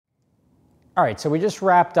All right, so we just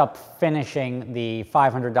wrapped up finishing the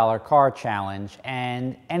 $500 car challenge,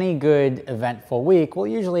 and any good eventful week will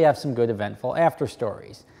usually have some good eventful after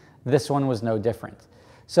stories. This one was no different.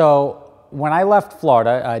 So when I left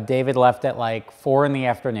Florida, David left at like 4 in the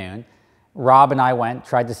afternoon. Rob and I went,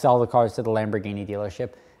 tried to sell the cars to the Lamborghini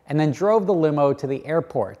dealership, and then drove the limo to the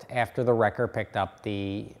airport after the wrecker picked up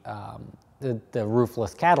the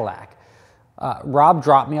roofless Cadillac. Rob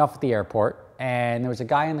dropped me off at the airport, and there was a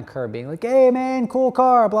guy on the curb being like, "Hey man, cool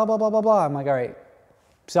car, blah, blah, blah, blah, blah." I'm like, all right,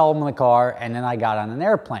 sell him the car, and then I got on an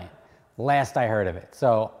airplane. Last I heard of it.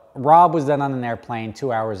 So Rob was then on an airplane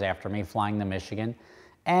 2 hours after me, flying to Michigan,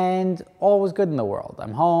 and all was good in the world.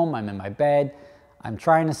 I'm home, I'm in my bed, I'm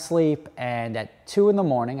trying to sleep, and at 2 in the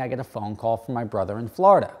morning, I get a phone call from my brother in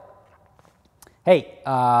Florida. "Hey,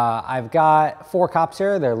 I've got 4 cops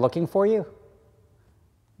here, they're looking for you."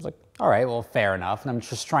 I was like, all right, well, fair enough. And I'm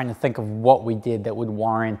just trying to think of what we did that would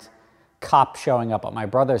warrant cops showing up at my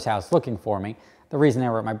brother's house looking for me. The reason they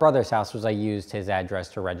were at my brother's house was I used his address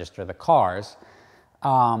to register the cars.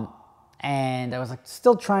 And I was like,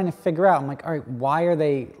 still trying to figure out, I'm like, all right, why are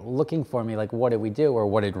they looking for me? Like, what did we do? Or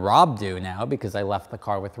what did Rob do now? Because I left the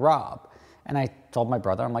car with Rob. And I told my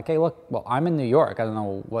brother, I'm like, hey, look, well, I'm in New York. I don't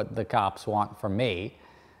know what the cops want from me.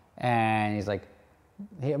 And he's like,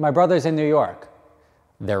 hey, my brother's in New York.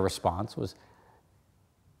 Their response was,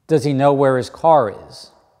 does he know where his car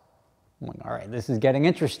is? I'm like, all right, this is getting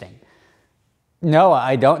interesting. No,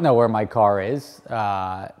 I don't know where my car is.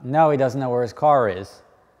 No, he doesn't know where his car is.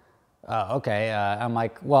 Okay, I'm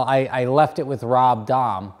like, well, I left it with Rob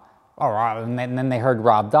Dom. Oh, and then they heard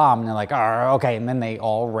Rob Dom, and they're like, oh, okay, and then they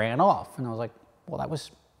all ran off. And I was like, well, that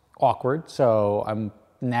was awkward. So I'm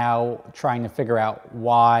now trying to figure out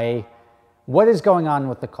what is going on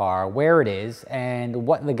with the car, where it is, and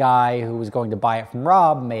what the guy who was going to buy it from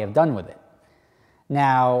Rob may have done with it.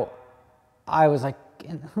 Now, I was like,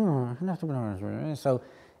 so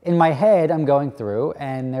in my head, I'm going through,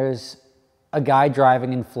 and there's a guy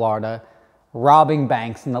driving in Florida robbing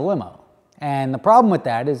banks in the limo. And the problem with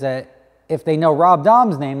that is that if they know Rob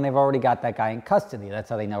Dom's name, they've already got that guy in custody. That's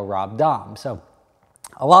how they know Rob Dom. So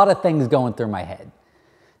a lot of things going through my head.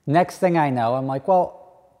 Next thing I know, I'm like, well,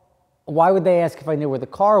 why would they ask if I knew where the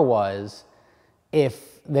car was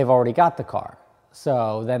if they've already got the car?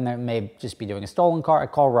 So then they may just be doing a stolen car. I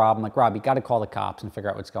call Rob. I'm like, Rob, you got to call the cops and figure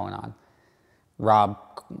out what's going on. Rob,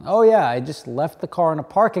 oh yeah, I just left the car in a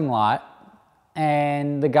parking lot,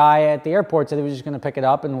 and the guy at the airport said he was just going to pick it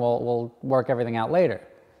up and we'll work everything out later.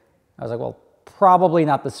 I was like, well, probably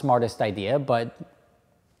not the smartest idea, but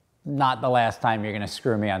not the last time you're going to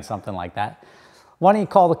screw me on something like that. Why don't you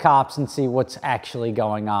call the cops and see what's actually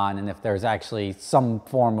going on, and if there's actually some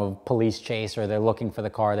form of police chase or they're looking for the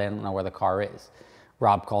car, they don't know where the car is.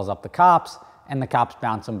 Rob calls up the cops, and the cops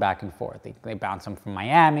bounce him back and forth. They bounce him from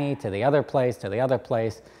Miami to the other place, to the other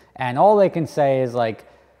place, and all they can say is like,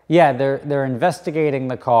 yeah, they're investigating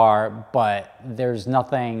the car, but there's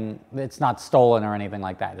nothing, it's not stolen or anything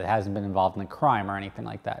like that. It hasn't been involved in a crime or anything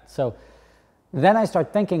like that. So then I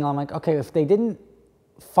start thinking, I'm like, okay, if they didn't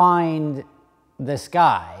find this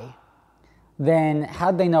guy, then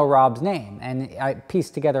how'd they know Rob's name? And I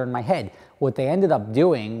pieced together in my head, what they ended up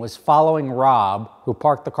doing was following Rob, who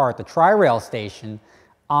parked the car at the Tri-Rail station,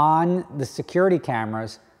 on the security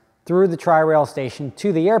cameras through the Tri-Rail station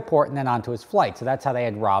to the airport and then onto his flight. So that's how they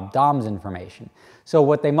had Rob Dom's information. So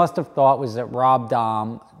what they must have thought was that Rob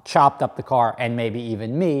Dom chopped up the car, and maybe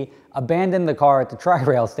even me, abandoned the car at the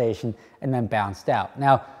Tri-Rail station and then bounced out.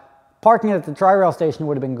 Now, parking it at the Tri-Rail station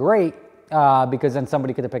would have been great, because then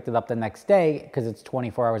somebody could have picked it up the next day, because it's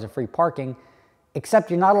 24 hours of free parking, except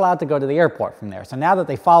you're not allowed to go to the airport from there. So now that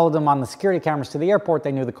they followed them on the security cameras to the airport,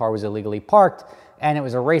 they knew the car was illegally parked, and it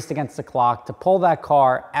was a race against the clock to pull that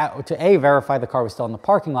car out, to A, verify the car was still in the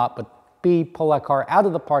parking lot, but B, pull that car out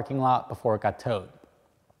of the parking lot before it got towed.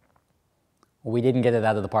 We didn't get it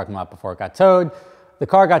out of the parking lot before it got towed. The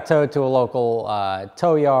car got towed to a local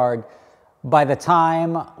tow yard. By the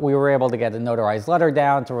time we were able to get a notarized letter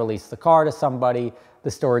down to release the car to somebody, the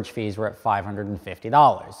storage fees were at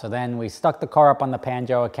 $550. So then we stuck the car up on the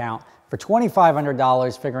Panjo account for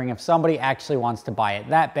 $2,500, figuring if somebody actually wants to buy it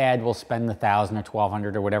that bad, we'll spend the $1,000 or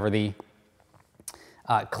 $1,200 or whatever the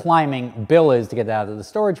climbing bill is to get it out of the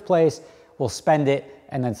storage place. We'll spend it,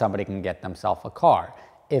 and then somebody can get themselves a car.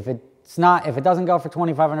 If it doesn't go for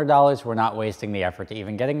 $2,500, we're not wasting the effort to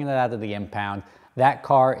even getting it out of the impound. That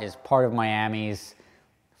car is part of Miami's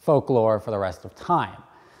folklore for the rest of time.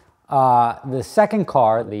 The second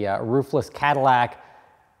car, the roofless Cadillac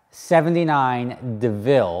 79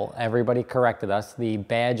 DeVille, everybody corrected us. The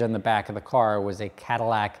badge on the back of the car was a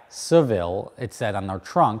Cadillac Seville, it said on their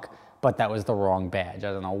trunk, but that was the wrong badge.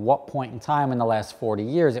 I don't know what point in time in the last 40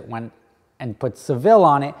 years it went and put Seville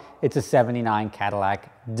on it. It's a 79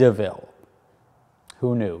 Cadillac DeVille.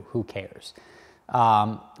 Who knew? Who cares?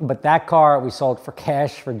 But that car we sold for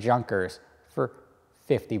cash for junkers for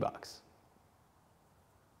 50 bucks.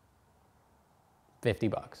 50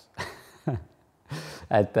 bucks.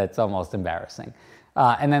 That's almost embarrassing.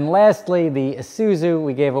 And then lastly, the Isuzu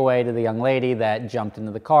we gave away to the young lady that jumped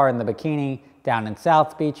into the car in the bikini down in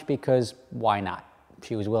South Beach, because why not?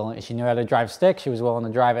 She was willing, she knew how to drive stick. She was willing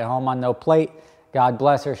to drive it home on no plate. God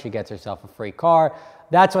bless her. She gets herself a free car.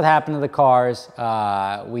 That's what happened to the cars.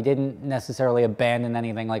 We didn't necessarily abandon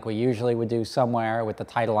anything like we usually would do somewhere with the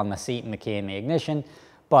title on the seat and the key in the ignition.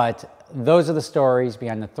 But those are the stories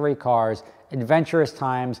behind the 3 cars. Adventurous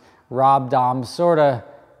times. Rob Dom sort of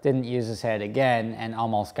didn't use his head again and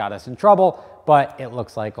almost got us in trouble, but it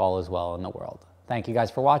looks like all is well in the world. Thank you guys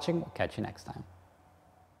for watching. We'll catch you next time.